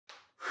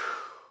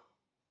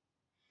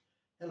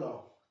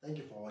Hello, thank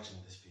you for watching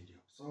this video.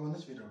 So in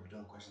this video we'll be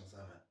doing question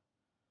 7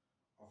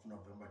 of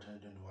November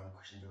 2021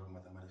 question paper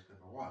mathematics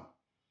paper 1.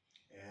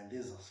 And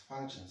these are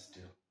functions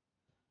still.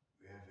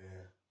 We have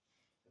a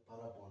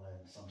parabola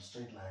and some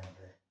straight line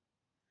there.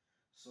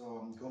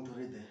 So I'm going to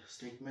read the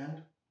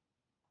statement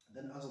and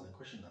then answer the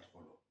question that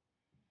follow.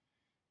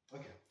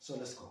 Okay, so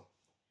let's go.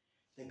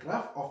 The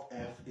graph of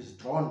f is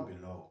drawn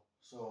below.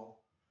 So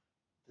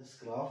this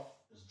graph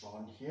is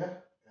drawn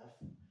here,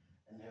 f,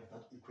 and have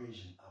that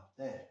equation up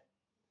there.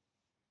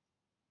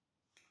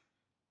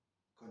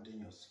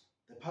 Continues.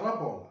 The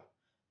parabola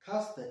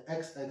casts the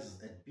x-axis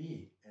at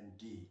B and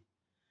D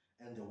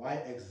and the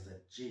y-axis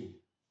at G.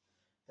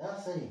 They are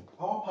saying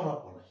our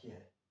parabola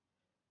here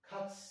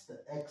cuts the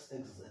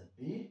x-axis at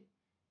B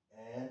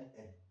and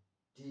at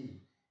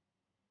D.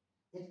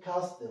 It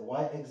casts the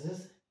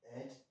y-axis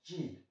at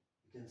G.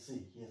 You can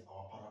see here's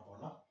our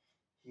parabola.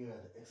 Here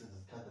the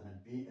x-axis cut them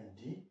at B and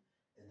D,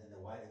 and then the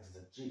y-axis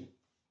at G.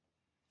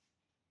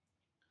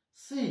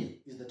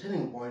 C is the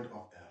turning point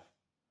of f.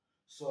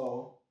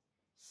 So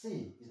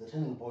C is the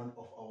turning point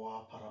of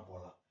our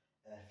parabola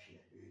f here.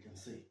 You can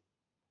see.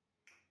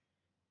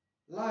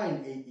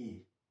 Line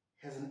AE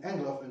has an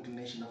angle of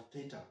inclination of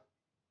theta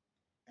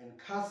and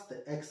cuts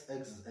the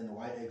x-axis and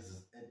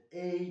y-axis at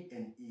A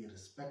and E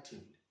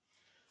respectively.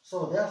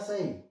 So they are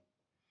saying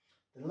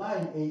the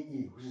line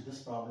AE, which is this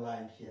brown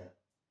line here,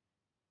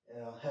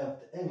 have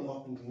the angle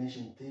of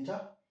inclination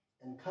theta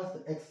and cuts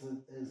the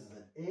x-axis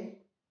at A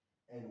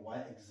and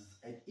y-axis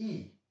at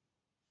E.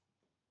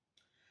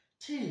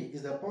 T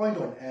is the point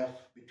on F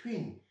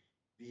between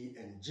B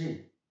and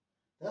G.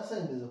 That's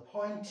saying there's a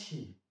point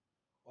T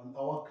on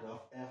our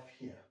graph F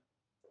here,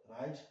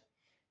 right?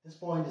 This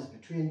point is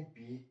between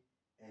B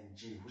and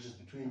G, which is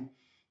between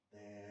the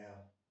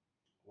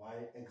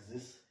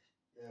y-axis,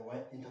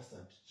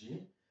 y-intercept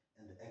G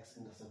and the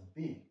x-intercept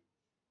B.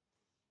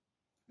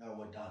 Now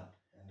we're done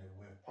and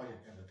we've pointed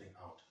everything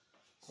out.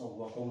 So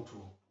we're going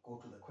to go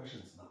to the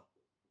questions now.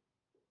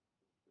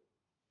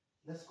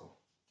 Let's go.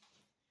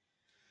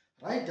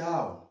 Write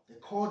down the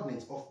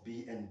coordinates of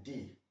B and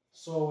D.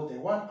 So they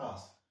want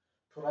us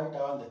to write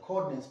down the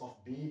coordinates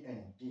of B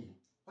and D.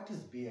 What is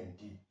B and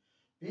D?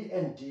 B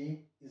and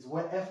D is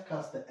where F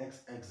cuts the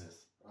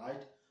x-axis,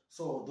 right?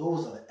 So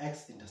those are the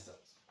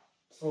x-intercepts.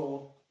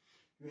 So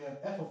you have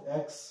f of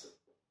x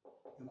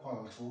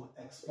equal to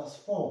x plus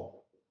 4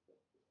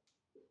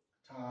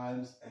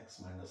 times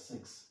x minus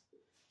 6.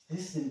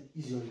 This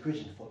is your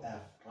equation for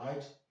f,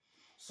 right?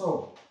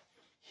 So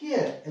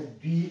here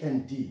at B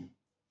and D,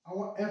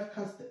 our f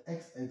cuts the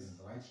x-axis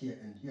right here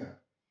and here.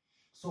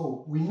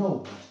 So we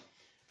know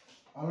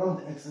that along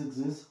the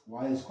x-axis,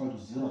 y is equal to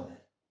 0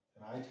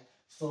 there, right?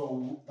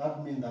 So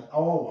that means that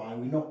our y,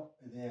 we know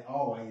that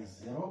our y is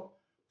 0.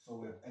 So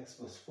we have x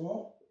plus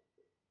 4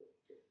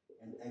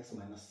 and x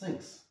minus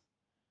 6.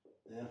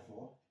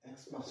 Therefore,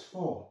 x plus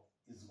 4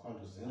 is equal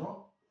to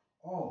 0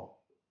 or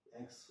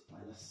x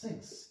minus 6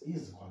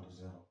 is equal to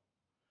 0.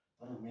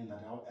 That would mean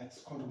that our x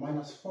is equal to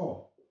minus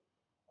 4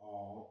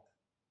 or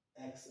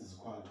x is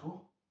equal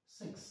to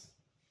 6,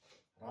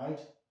 right?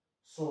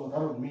 So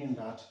that would mean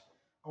that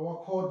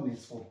our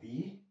coordinates for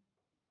B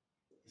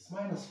is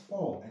minus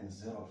 4 and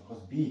 0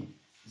 because B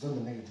is on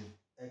the negative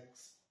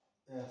x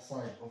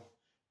side of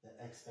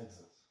the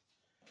x-axis.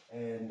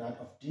 And that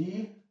of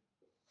D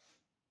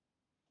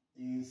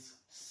is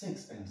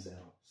 6 and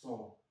 0.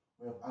 So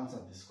we have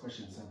answered this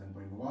question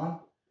 7.1.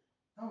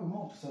 Now we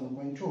move to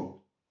 7.2.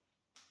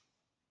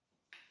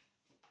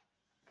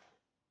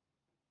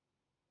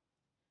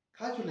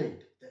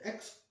 Calculate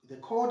the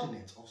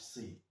coordinates of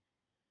C.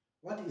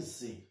 What is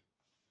C?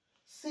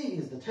 C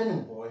is the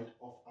turning point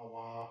of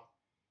our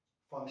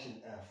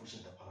function f, which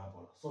is the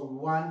parabola. So we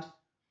want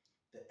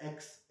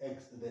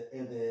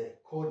the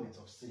coordinates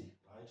of C,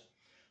 right?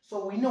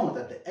 So we know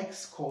that the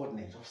x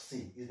coordinate of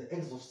C is the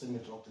axis of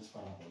symmetry of this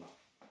parabola.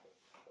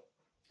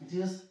 It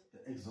is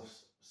the axis of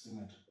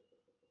symmetry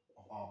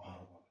of our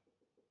parabola.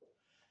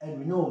 And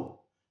we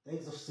know the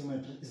axis of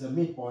symmetry is a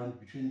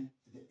midpoint between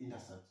the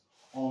intercepts,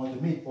 or the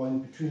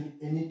midpoint between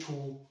any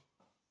two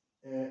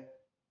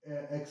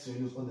x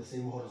values on the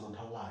same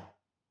horizontal line.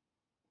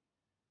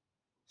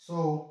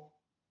 So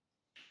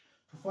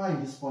to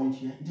find this point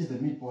here, it is the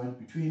midpoint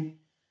between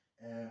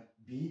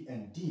B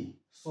and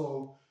D.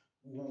 So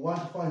we want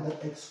to find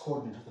that x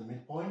coordinate of the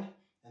midpoint,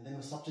 and then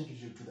we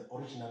substitute it to the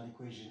original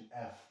equation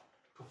f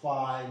to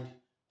find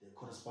the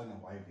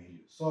corresponding y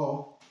value.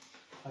 So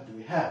what do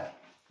we have?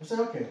 We say,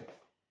 okay,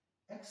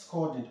 x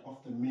coordinate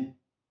of the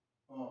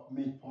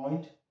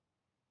midpoint,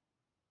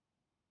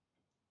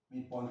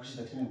 which is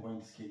the turning point in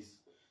this case,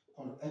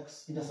 called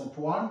x-intercept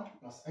 1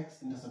 plus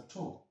x-intercept 2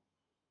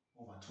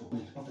 over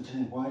 2. Of the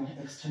turning point,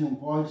 x-turning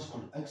point is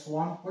called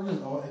x1. What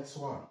is our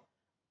x1?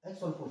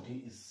 x1 for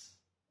D is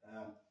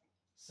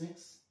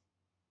 6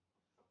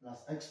 plus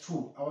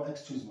x2. Our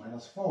x2 is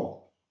minus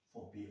 4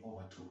 for B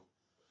over 2.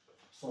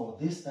 So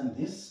this and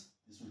this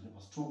will give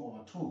us 2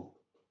 over 2.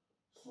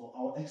 So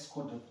our x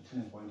coordinate of the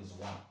turning point is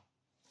 1.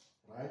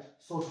 Right?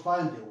 So to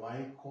find the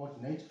y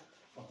coordinate,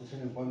 of the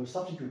turning point, we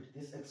substitute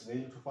this x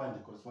value to find the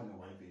corresponding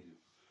y value.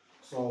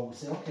 So we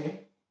say,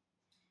 okay,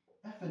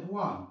 f at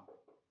 1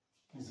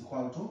 is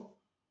equal to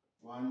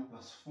 1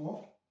 plus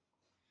 4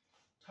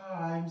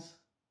 times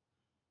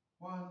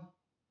 1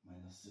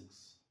 minus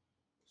 6.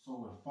 So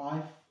we're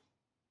 5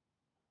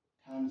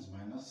 times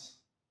minus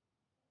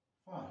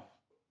 5.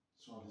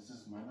 So this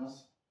is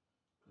minus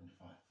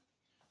 25.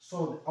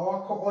 So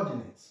our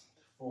coordinates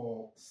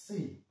for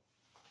C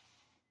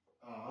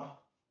are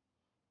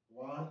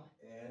 1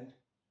 and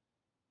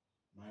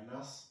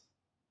minus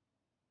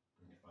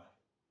 25.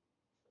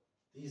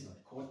 These are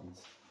the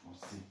coordinates for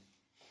C.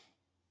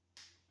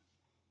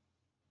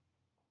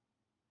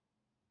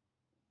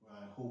 Well,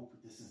 I hope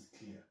this is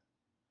clear.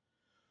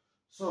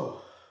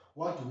 So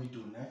what do we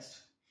do next?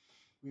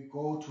 We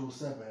go to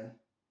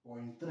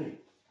 7.3.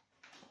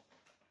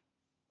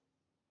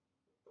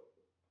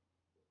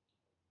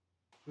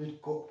 We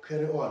go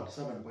carry on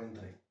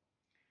 7.3.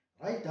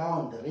 Write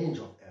down the range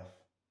of f.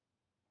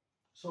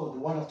 So they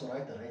want us to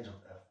write the range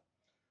of f.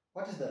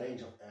 What is the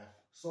range of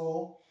f?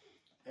 So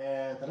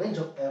the range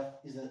of f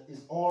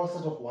is all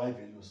set of y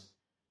values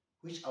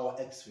which our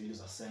x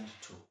values are sent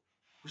to,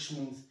 which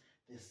means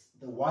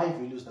the y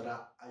values that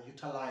are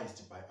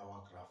utilized by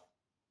our graph.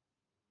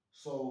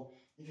 So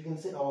if you can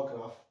see our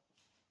graph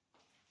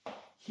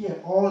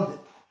here,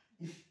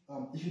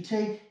 if you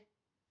take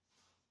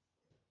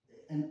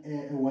a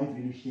y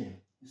value here,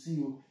 you see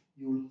you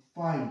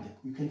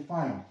can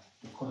find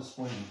the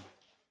corresponding.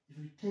 If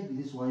you take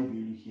this y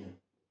value here,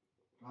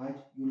 right,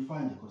 you'll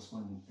find the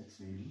corresponding x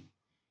value.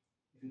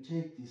 If you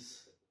take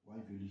this y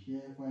value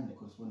here, find the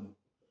corresponding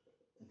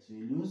x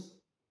values,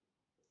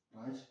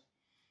 right?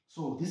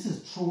 So this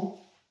is true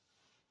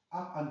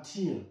up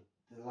until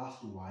the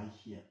last y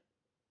here.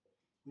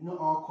 We know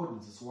our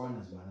coordinates is 1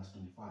 is minus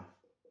 25,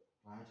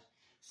 right?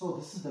 So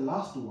this is the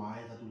last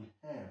y that will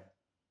have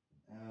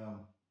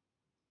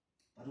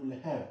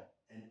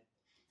and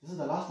this is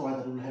the last y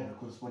that will have a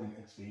corresponding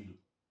x value.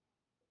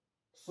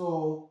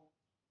 So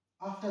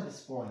after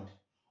this point,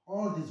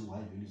 all these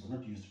y values are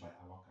not used by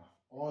our graph.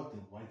 All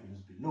the y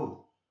values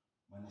below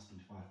minus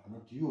 25 are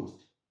not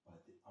used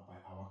by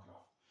our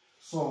graph.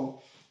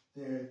 So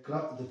the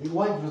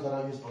y values that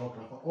are used by our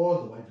graph are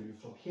all the y values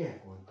from here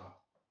going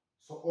up.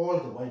 So all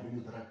the y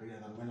values that are greater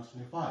than minus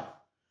 25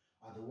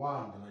 are the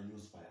ones that are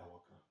used by our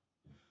graph.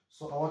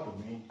 So our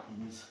domain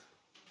is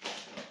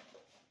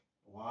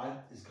y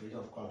is greater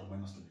or equal to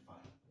minus 25.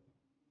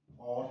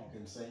 Or you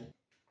can say,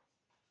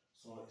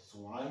 so it's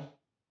y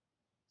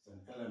is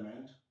an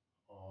element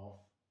of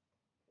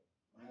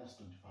minus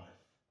 25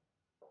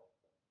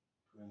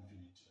 to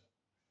infinity.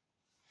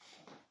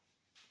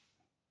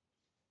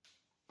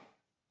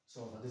 So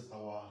that is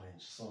our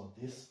range. So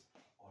this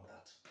or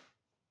that.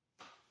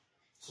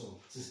 So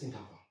this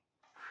interval.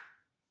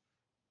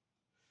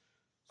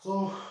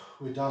 So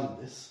we're done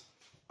with this.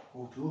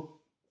 Go to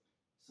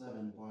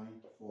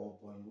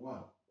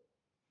 7.4.1.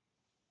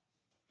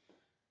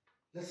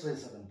 Let's write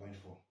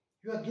 7.4.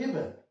 You are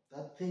given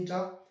that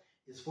theta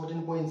is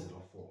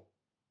 14.04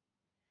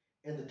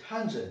 and the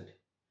tangent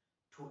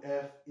to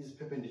f is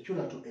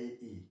perpendicular to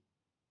AE.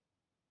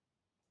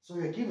 So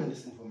you are given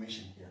this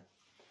information here.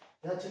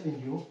 They are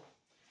telling you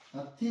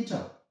that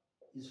theta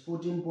is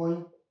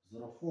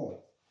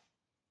 14.04,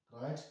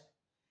 right?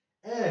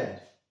 And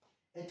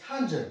a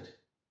tangent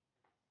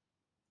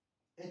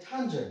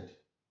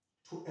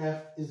to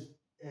f is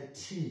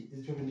t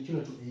is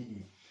perpendicular to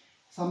AE.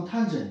 Some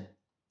tangent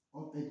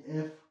of at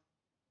f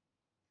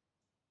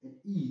at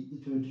E is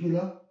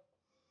perpendicular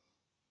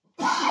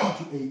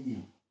to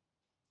AE.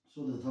 So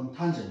there's some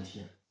tangent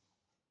here.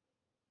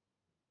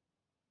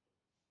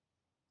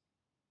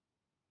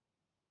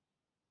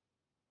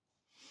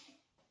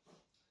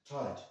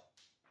 Right.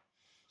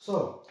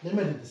 So let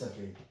me read this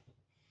again.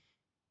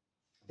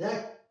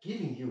 They're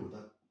giving you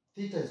that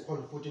theta is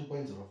called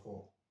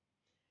 14.04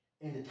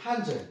 and the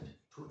tangent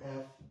to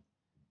f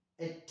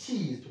at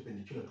t is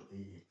perpendicular to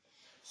AE.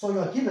 So you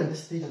are given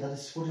this theta that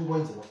is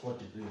 14.04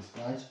 degrees,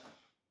 right?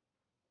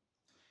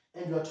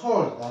 And you are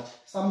told that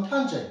some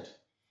tangent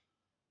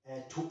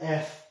to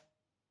f,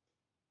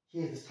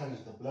 here is this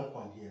tangent, the black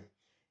one here,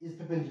 is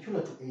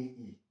perpendicular to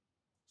AE.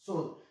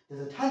 So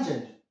there's a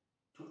tangent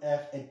to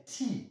f at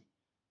t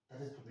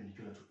that is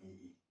perpendicular to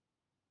AE.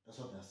 That's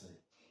what they're saying.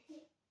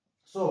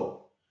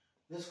 So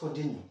let's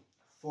continue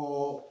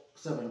for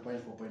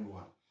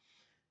 7.4.1.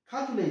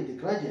 Calculate the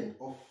gradient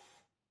of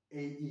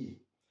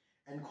AE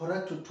and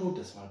correct to 2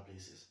 decimal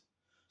places.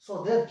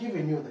 So they've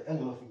given you the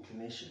angle of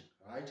inclination,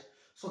 right?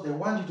 So they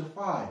want you to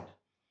find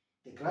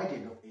the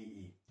gradient of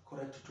AE,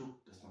 correct to 2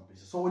 decimal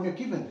places. So when you're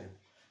given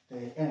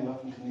the angle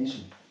of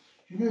inclination,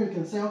 you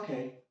can say,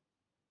 okay,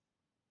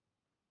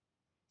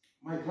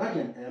 my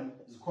gradient M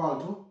is equal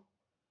to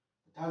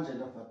the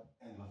tangent of that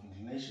angle of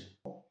inclination.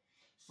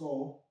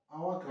 So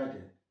our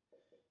gradient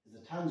is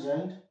the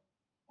tangent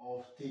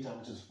of theta,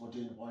 which is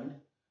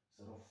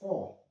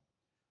 14.04.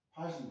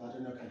 Partition that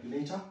in your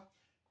calculator,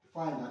 you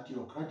find that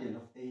your gradient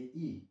of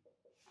AE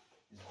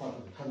is equal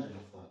to the tangent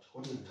of that.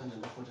 What is the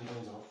tangent of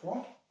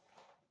 14.04?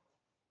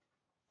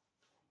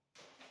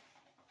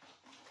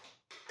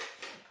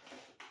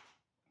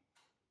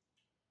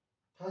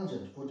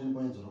 tangent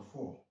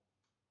 14.04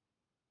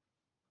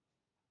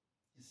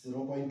 is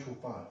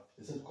 0.25.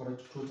 This is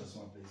correct two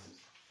decimal places.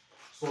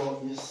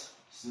 So it's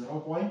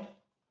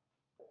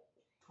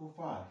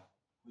 0.25,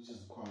 which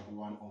is equal to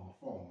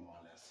 1/4, more or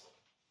less.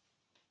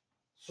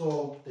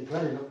 So the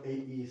gradient of A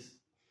is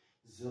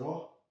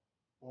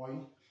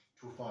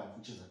 0.25,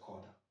 which is a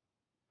quarter.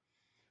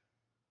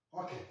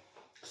 Okay,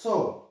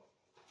 so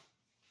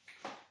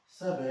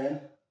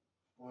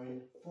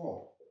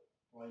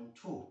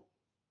 7.4.2.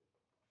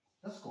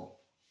 Let's go.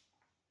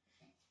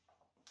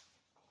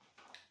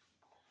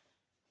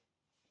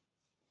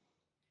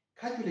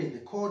 Calculate the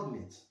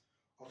coordinates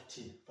of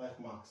t, 5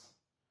 marks.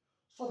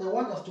 So they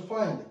want us to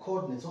find the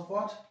coordinates of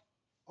what?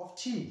 Of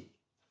t.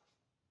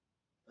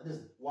 That is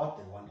what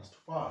they want us to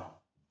find.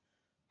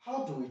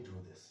 How do we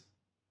do this?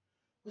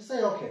 We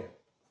say, okay,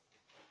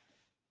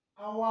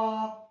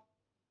 our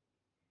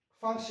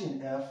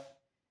function f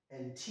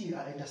and t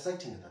are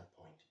intersecting at that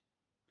point,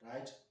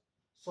 right?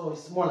 So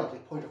it's more like a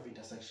point of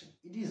intersection.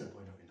 It is a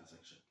point of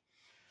intersection.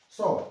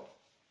 So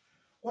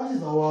what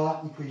is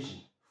our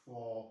equation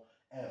for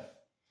f?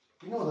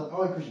 We know that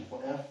our equation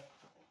for f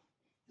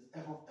is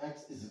f of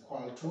x is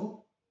equal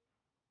to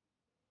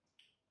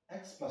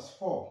x plus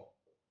 4,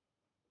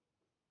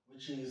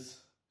 which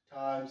is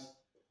times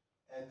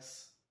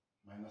x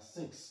minus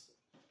 6.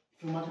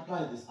 If you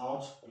multiply this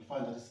out, you'll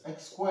find that it's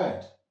x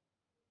squared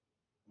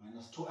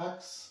minus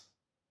 2x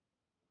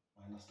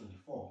minus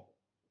 24.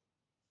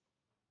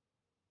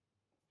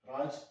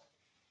 Right?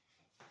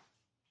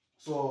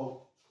 So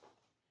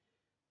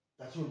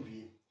that will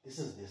be, this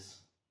is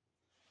this.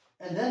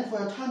 And then for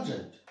your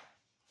tangent,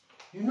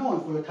 you know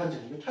for your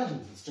tangent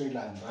is a straight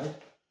line, right?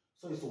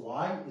 So it's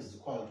y is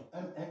equal to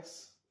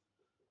mx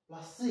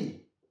plus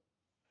c.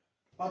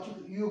 But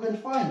you can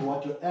find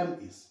what your m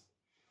is,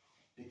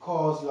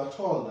 because you are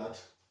told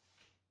that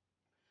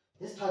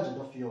this tangent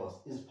of yours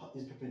is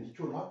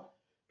perpendicular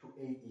to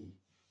AE.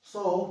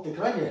 So the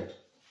gradient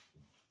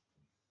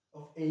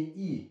of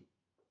AE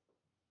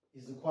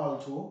is equal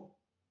to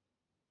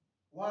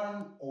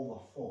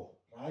 1/4,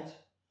 right?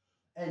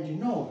 And you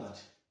know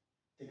that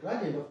the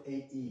gradient of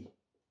AE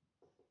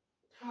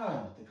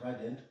times the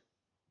gradient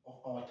of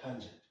our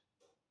tangent,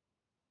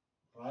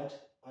 right,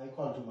 are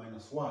equal to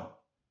 -1,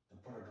 the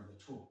product of the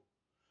two.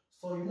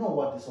 So you know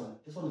what this one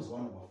is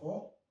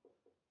 1/4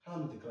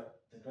 times the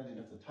gradient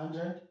of the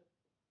tangent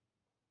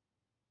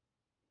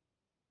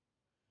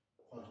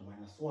equal to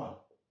 -1.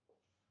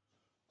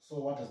 So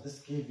what does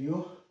this give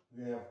you?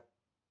 We have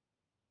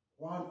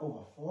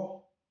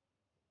 1/4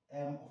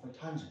 m of a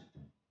tangent.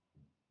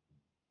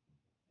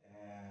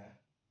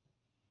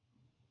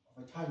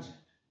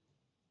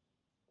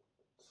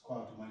 Is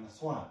equal to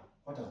 -1.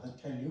 What does that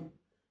tell you?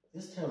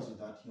 This tells you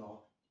that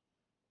your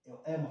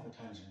m of a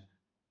tangent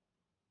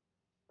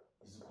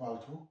is equal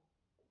to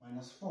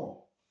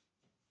 -4.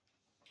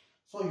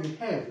 So you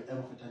have your m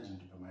of a tangent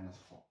to be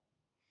 -4.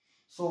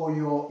 So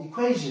your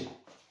equation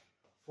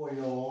for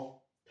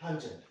your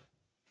tangent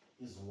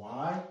is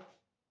y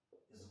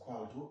is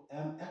equal to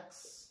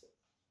mx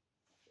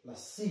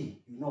plus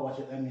c. You know what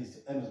your m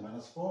is. M is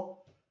 -4,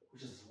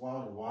 which is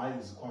why y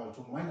is equal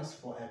to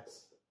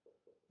 -4x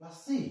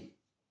plus c.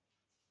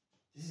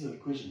 This is your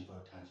equation for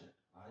a tangent,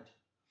 right?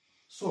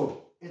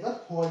 So at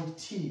that point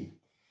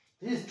t,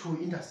 these two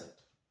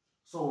intersect.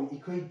 So we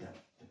equate them.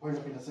 The point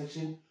of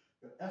intersection,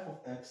 your f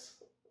of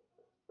x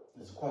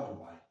is equal to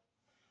y.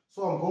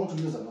 So I'm going to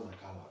use another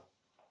color.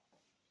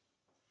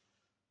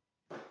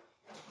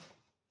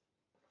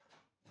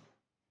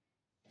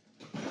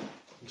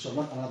 So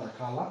not another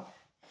color.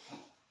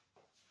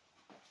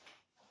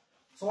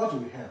 So what do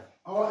we have?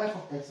 Our f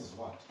of x is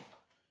what?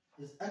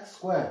 Is x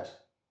squared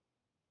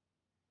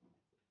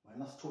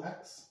minus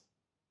 2x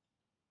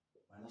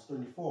minus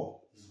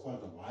 24 is equal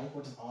to y.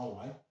 What is our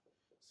y?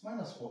 It's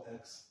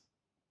 -4x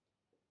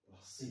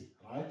plus c,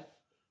 right?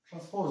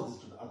 Transpose this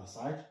to the other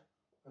side.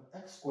 We have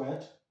x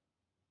squared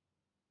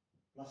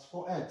plus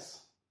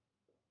 4x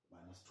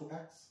minus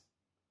 2x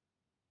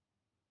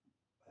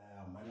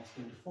minus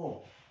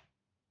 24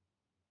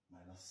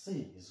 minus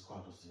c is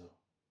equal to 0.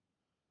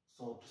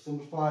 So to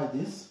simplify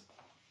this,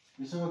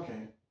 we say,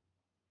 okay,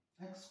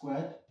 x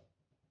squared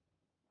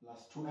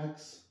plus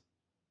 2x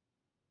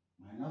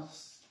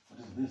minus, what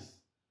is this?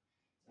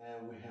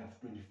 We have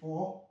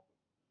 24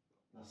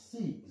 plus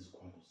c is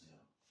equal to 0.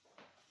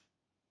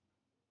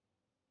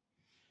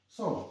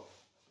 So,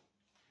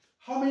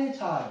 how many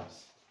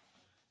times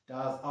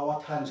does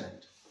our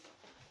tangent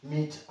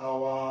meet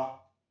our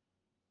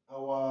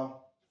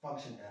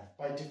function f?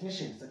 By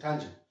definition, it's a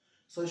tangent.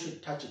 So you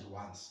should touch it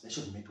once. They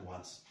should meet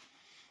once.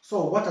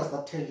 So what does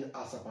that tell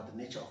us about the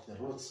nature of the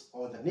roots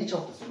or the nature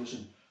of the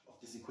solution of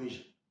this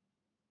equation?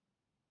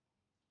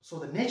 So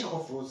the nature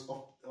of roots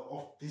of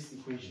this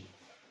equation,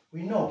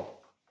 we know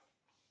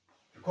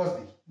because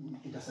they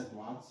intersect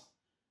once,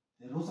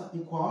 the roots are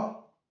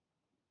equal,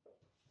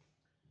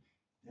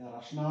 they are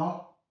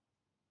rational,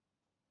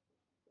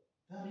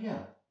 they are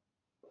real.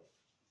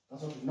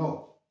 That's what we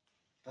know.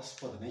 That's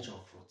for the nature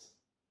of roots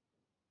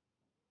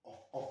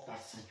of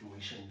that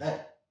situation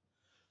there.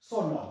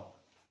 So now,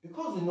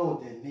 because we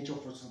know the nature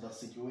of that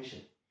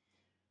situation,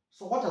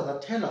 so what does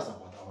that tell us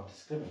about our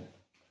discriminant?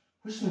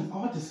 Which means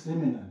our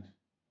discriminant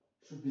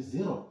should be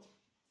 0,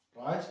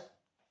 right?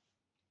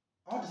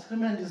 Our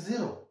discriminant is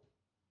 0.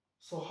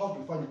 So how do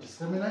we find the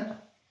discriminant?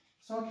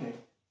 So okay,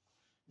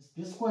 it's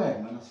b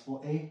squared minus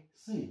 4ac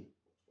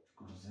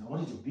equal to 0.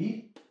 What is your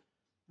b?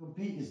 Your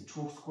b is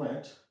 2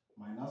 squared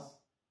minus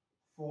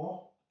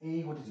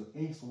 4a. What is your a?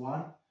 Is 1.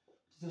 What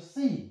is your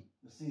c?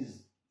 Your c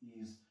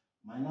is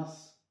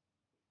minus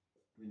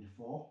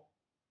 24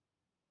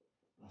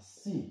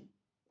 plus c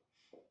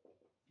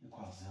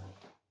equals 0.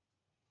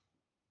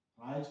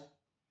 Right?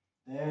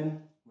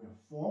 Then we have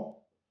 4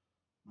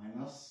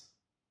 minus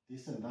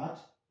this and that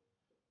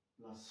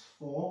plus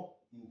 4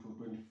 into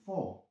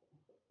 24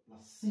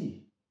 plus c is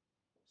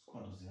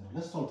equal to 0.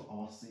 Let's solve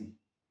our c.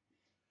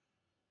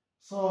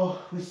 So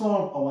we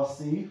solve our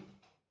c.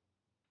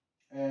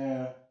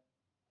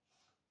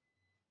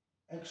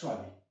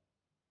 Actually,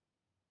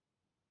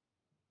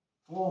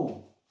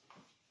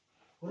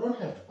 we don't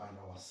have to find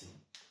our c.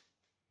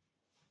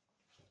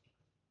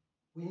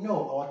 We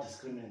know our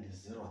discriminant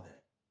is 0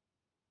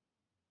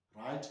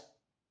 then, right?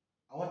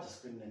 Our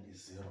discriminant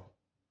is 0.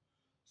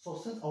 So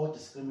since our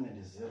discriminant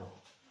is 0,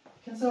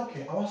 we can say,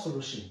 okay, our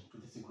solution to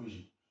this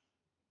equation,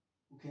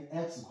 we can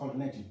x is equal to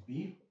negative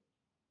b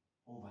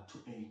over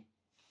 2a,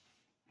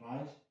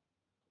 right?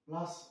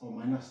 Plus or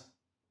minus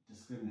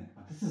discriminant,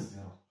 but this is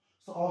 0.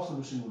 So our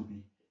solution will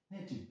be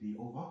negative b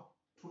over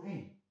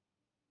 2a.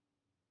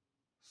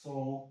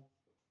 So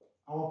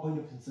our point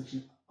of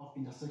intersection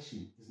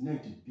is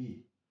negative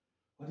b.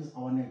 What is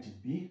our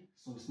negative b?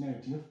 So it's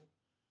negative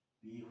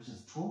b, which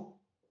is 2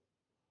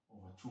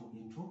 over 2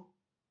 into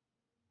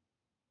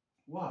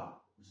 1,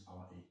 which is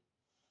our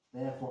a.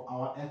 Therefore,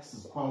 our x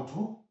is equal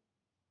to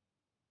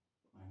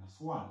minus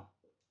 1,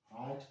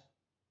 right?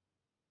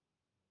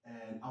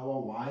 And our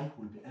y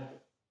will be f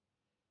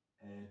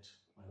at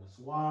minus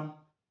 1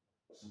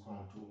 is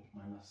equal to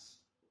minus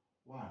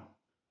 1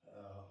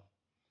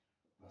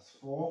 plus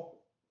 4,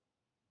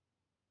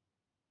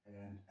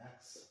 and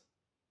x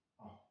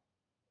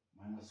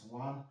minus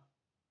 1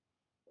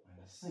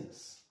 minus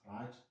 6,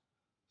 right?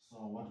 So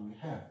what do we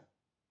have?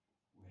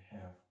 We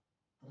have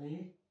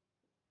 3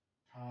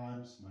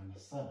 times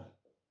minus 7.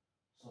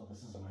 So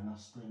this is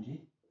minus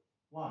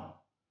 21.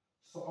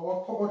 So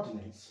our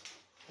coordinates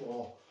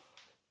for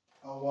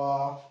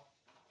our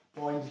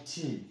point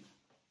T,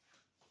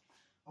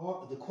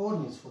 the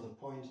coordinates for the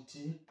point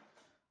T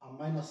are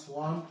minus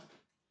 1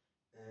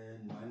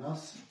 and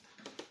minus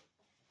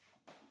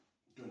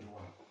 21.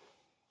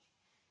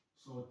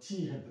 So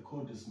T had the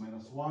coordinates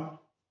minus 1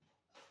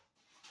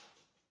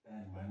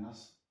 and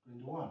minus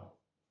 21.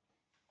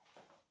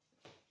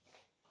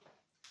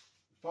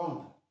 We found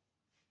them.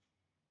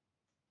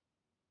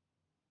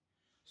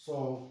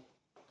 So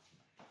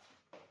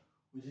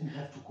we didn't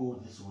have to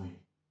go this way.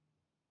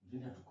 We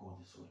didn't have to go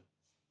this way.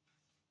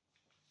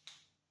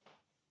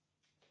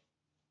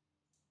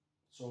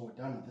 So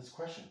we're done with this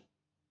question.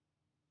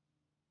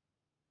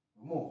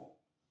 We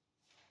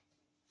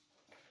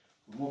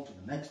move to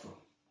the next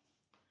one.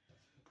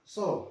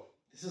 So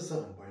this is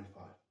 7.5.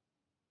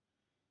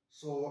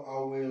 So I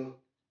will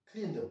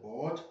clean the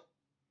board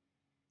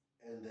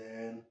and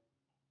then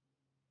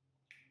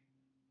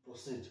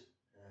proceed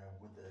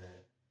with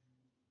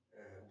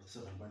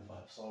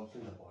 7.5. So I'll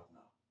clean the board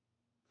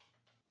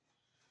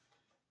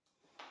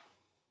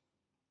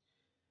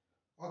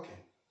now. Okay,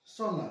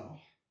 so now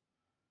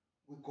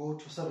we go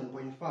to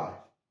 7.5.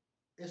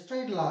 A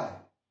straight line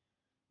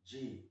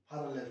G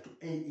parallel to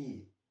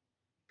AE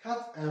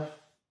cuts F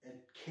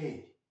at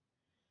K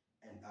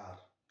and R.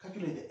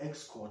 Calculate the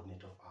x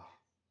coordinate of R.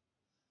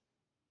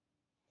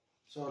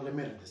 So let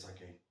me read this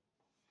again.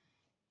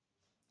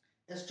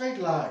 A straight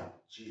line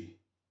G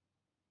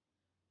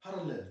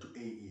parallel to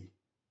AE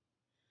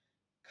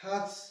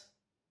cuts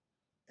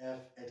F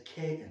at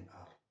K and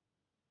R.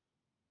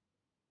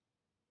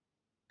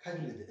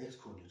 Calculate the x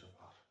coordinate of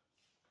R.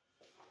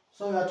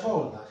 So we are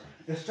told that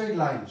a straight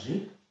line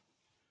G,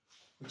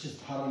 which is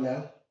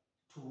parallel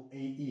to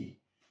AE,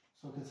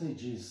 so we can say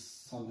G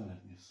is something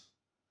like this,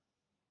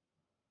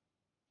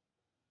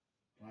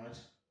 right?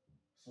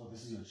 So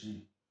this is your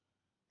G.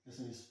 This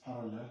is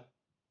parallel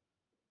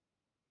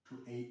to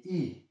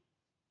AE.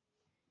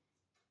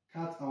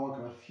 Cut our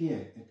graph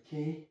here at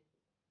K.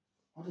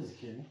 What is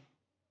K?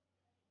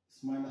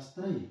 It's minus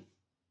 3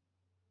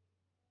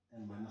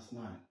 and minus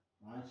 9,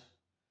 right?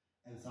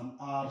 And some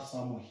R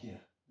somewhere here.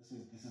 This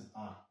is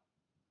R.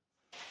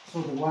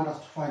 So they want us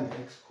to find the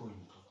x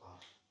coordinate of R.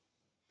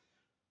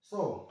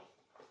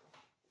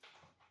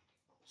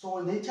 So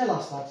when they tell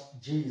us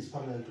that G is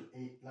parallel to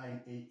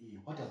line AE,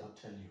 what does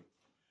that tell you?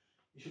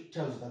 It should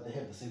tell you that they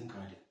have the same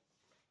gradient.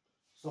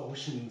 So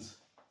which means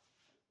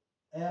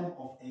M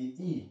of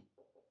AE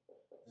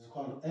is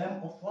equal to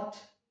M of what?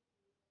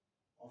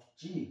 Of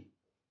G,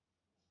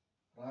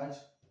 right?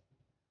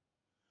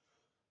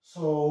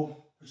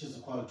 So which is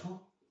equal to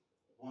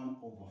 1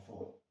 over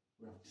 4.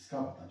 We have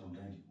discovered that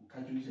already. We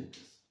calculated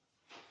this.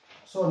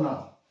 So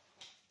now,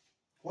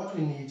 what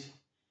we need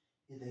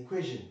is the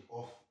equation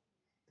of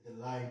the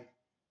line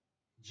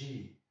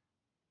G,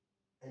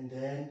 and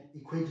then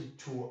equate it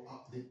to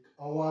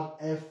our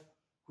F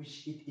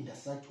which it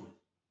intersects with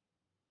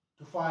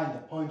to find the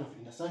point of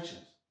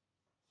intersections.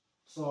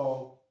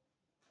 So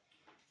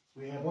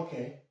we have,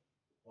 okay,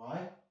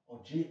 y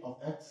or g of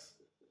x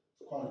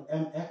is called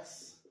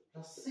mx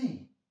plus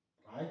c,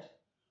 right?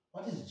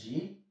 What is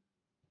g?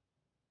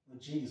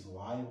 G is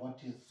y. What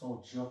is,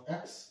 so g of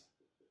x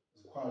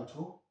is equal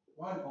to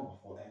 1 over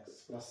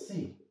 4x plus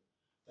c.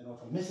 Then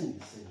what we're missing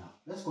is c now.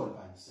 Let's go and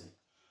find c.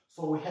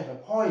 So we have a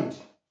point,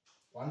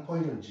 one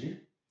point on g,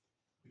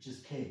 which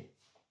is k.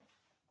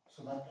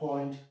 So that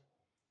point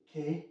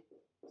k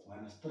is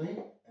minus 3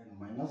 and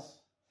minus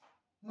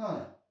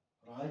 9,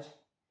 right?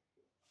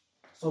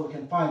 So we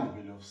can find the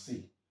value of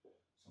c.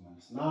 So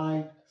minus 9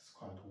 is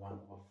equal to 1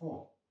 over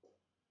 4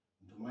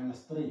 into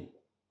minus 3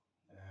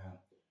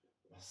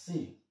 plus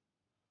c.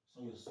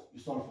 So you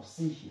solve for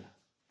c here.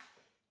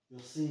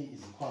 Your c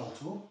is equal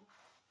to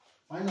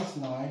minus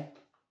 9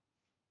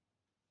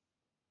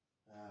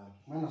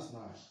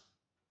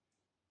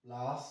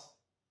 plus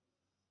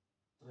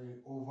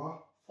 3 over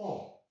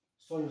 4.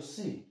 So your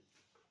c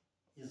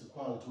is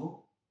equal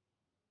to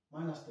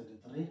minus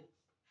 33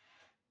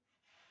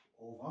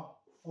 over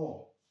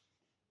 4.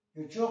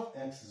 Your g of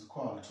x is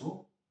equal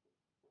to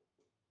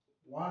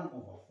 1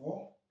 over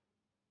 4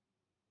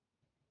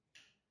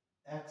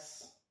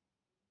 x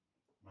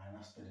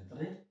minus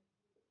 33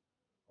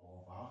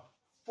 over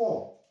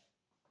 4.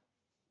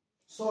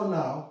 So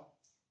now,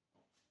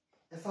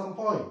 at some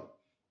point,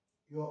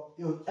 your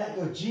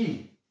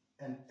g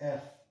and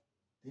f,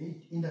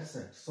 they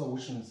intersect, so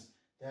which means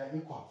they are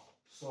equal.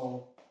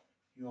 So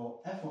your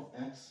f of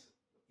x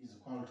is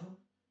equal to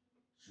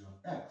g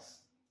of x.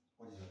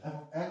 What is your f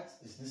of x?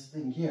 Is this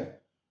thing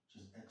here,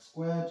 which is x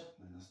squared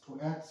minus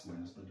 2x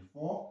minus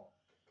 24,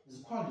 is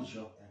equal to g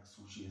of x,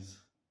 which is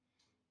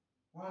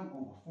 1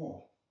 over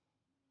 4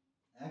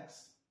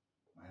 x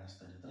minus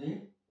 33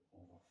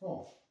 over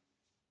 4.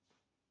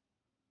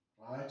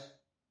 Right?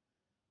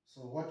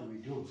 So what do we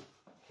do?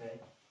 Okay,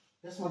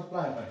 let's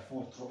multiply by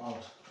 4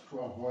 throughout to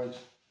avoid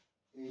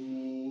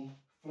any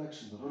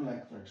fractions. I don't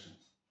like fractions.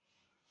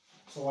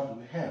 So what do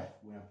we have?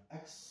 We have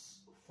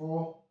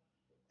x4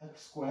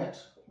 x squared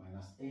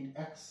minus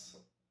 8x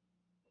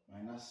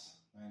minus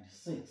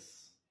 96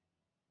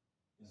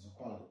 is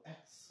equal to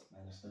x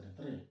minus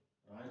 33,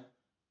 right?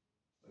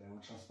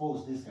 We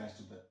transpose these guys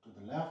to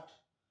the left.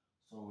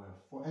 So we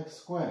have 4x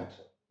squared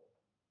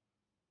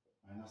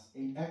minus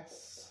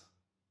 8x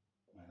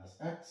minus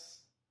x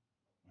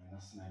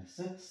minus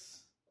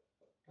 96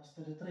 plus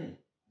 33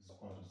 is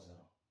equal to 0.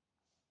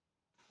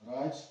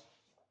 Right?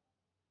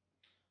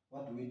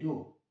 What do we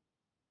do?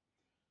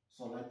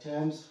 So like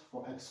terms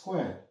for x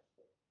squared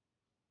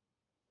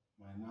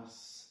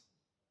minus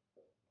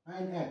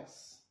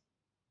 9x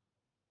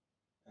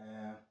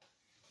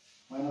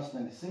minus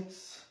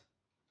 96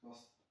 plus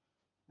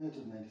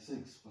negative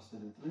 96 plus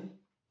 33,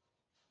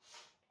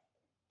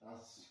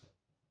 that's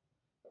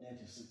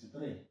negative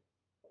 63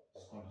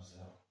 is equal to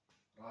 0,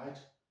 right?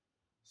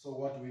 So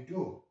what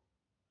do?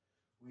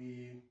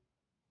 We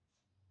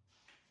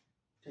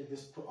take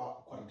this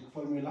quadratic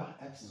formula,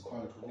 x is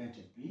equal to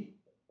negative b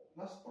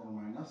plus or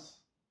minus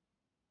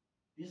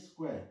b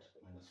squared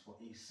minus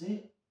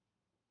 4ac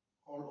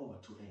all over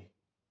 2a.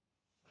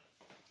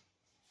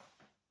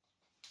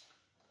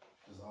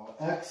 Is our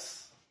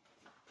x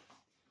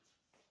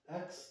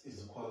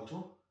is equal to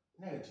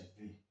negative b.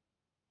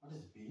 What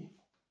is b?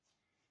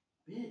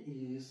 B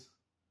is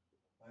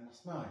minus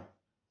 9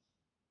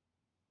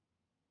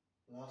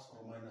 plus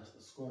or minus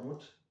the square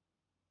root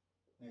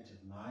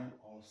negative 9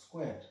 all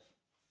squared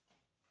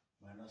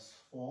minus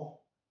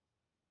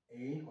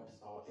 4a. What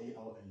is our a?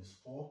 Our a is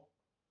 4.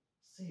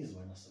 C is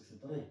minus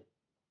 63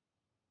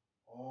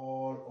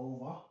 all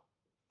over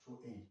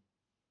 2a,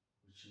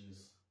 which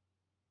is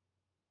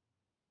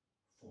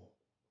 4.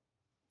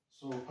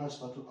 So we punch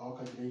that to our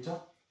calculator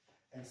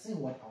and see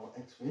what our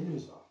x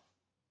values are.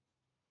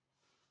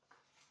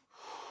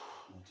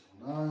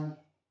 9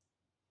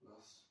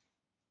 plus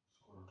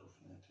square root of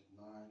negative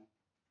 9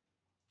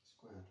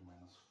 squared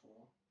minus 4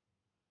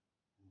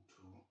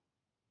 into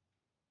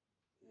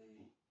a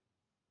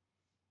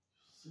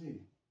c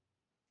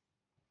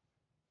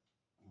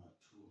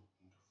 2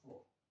 into 4.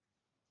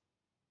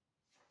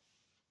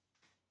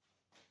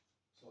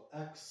 So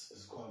x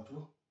is equal to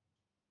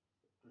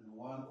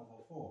 21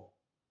 over 4,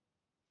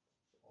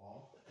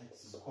 or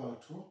x is equal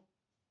to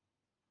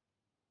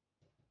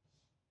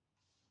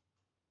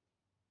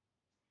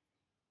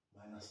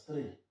minus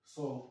 3.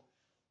 So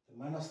the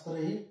minus 3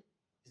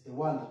 is the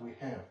one that we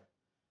have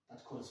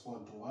that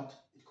corresponds to what?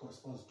 It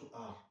corresponds to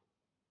r.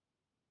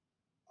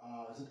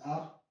 Is it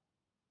r?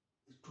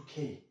 It's to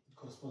k. It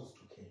corresponds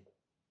to k,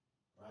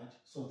 right?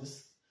 So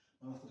this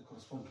minus 3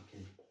 corresponds to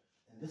k.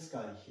 And this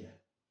guy here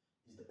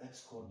is the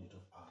x coordinate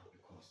of r,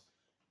 because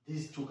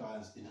these two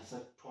guys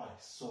intersect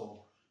twice.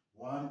 So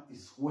one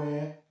is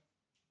where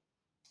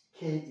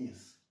k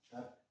is,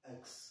 that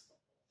x,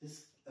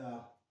 this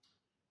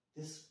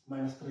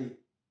minus 3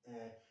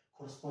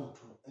 corresponds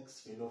to the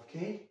x value of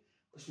k,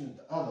 which means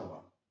the other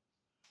one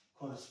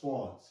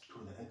corresponds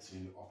to the x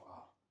value of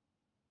r.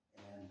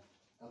 And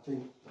I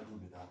think that will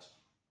be that.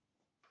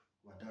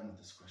 We're done with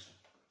this question.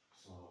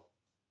 So,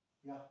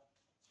 yeah.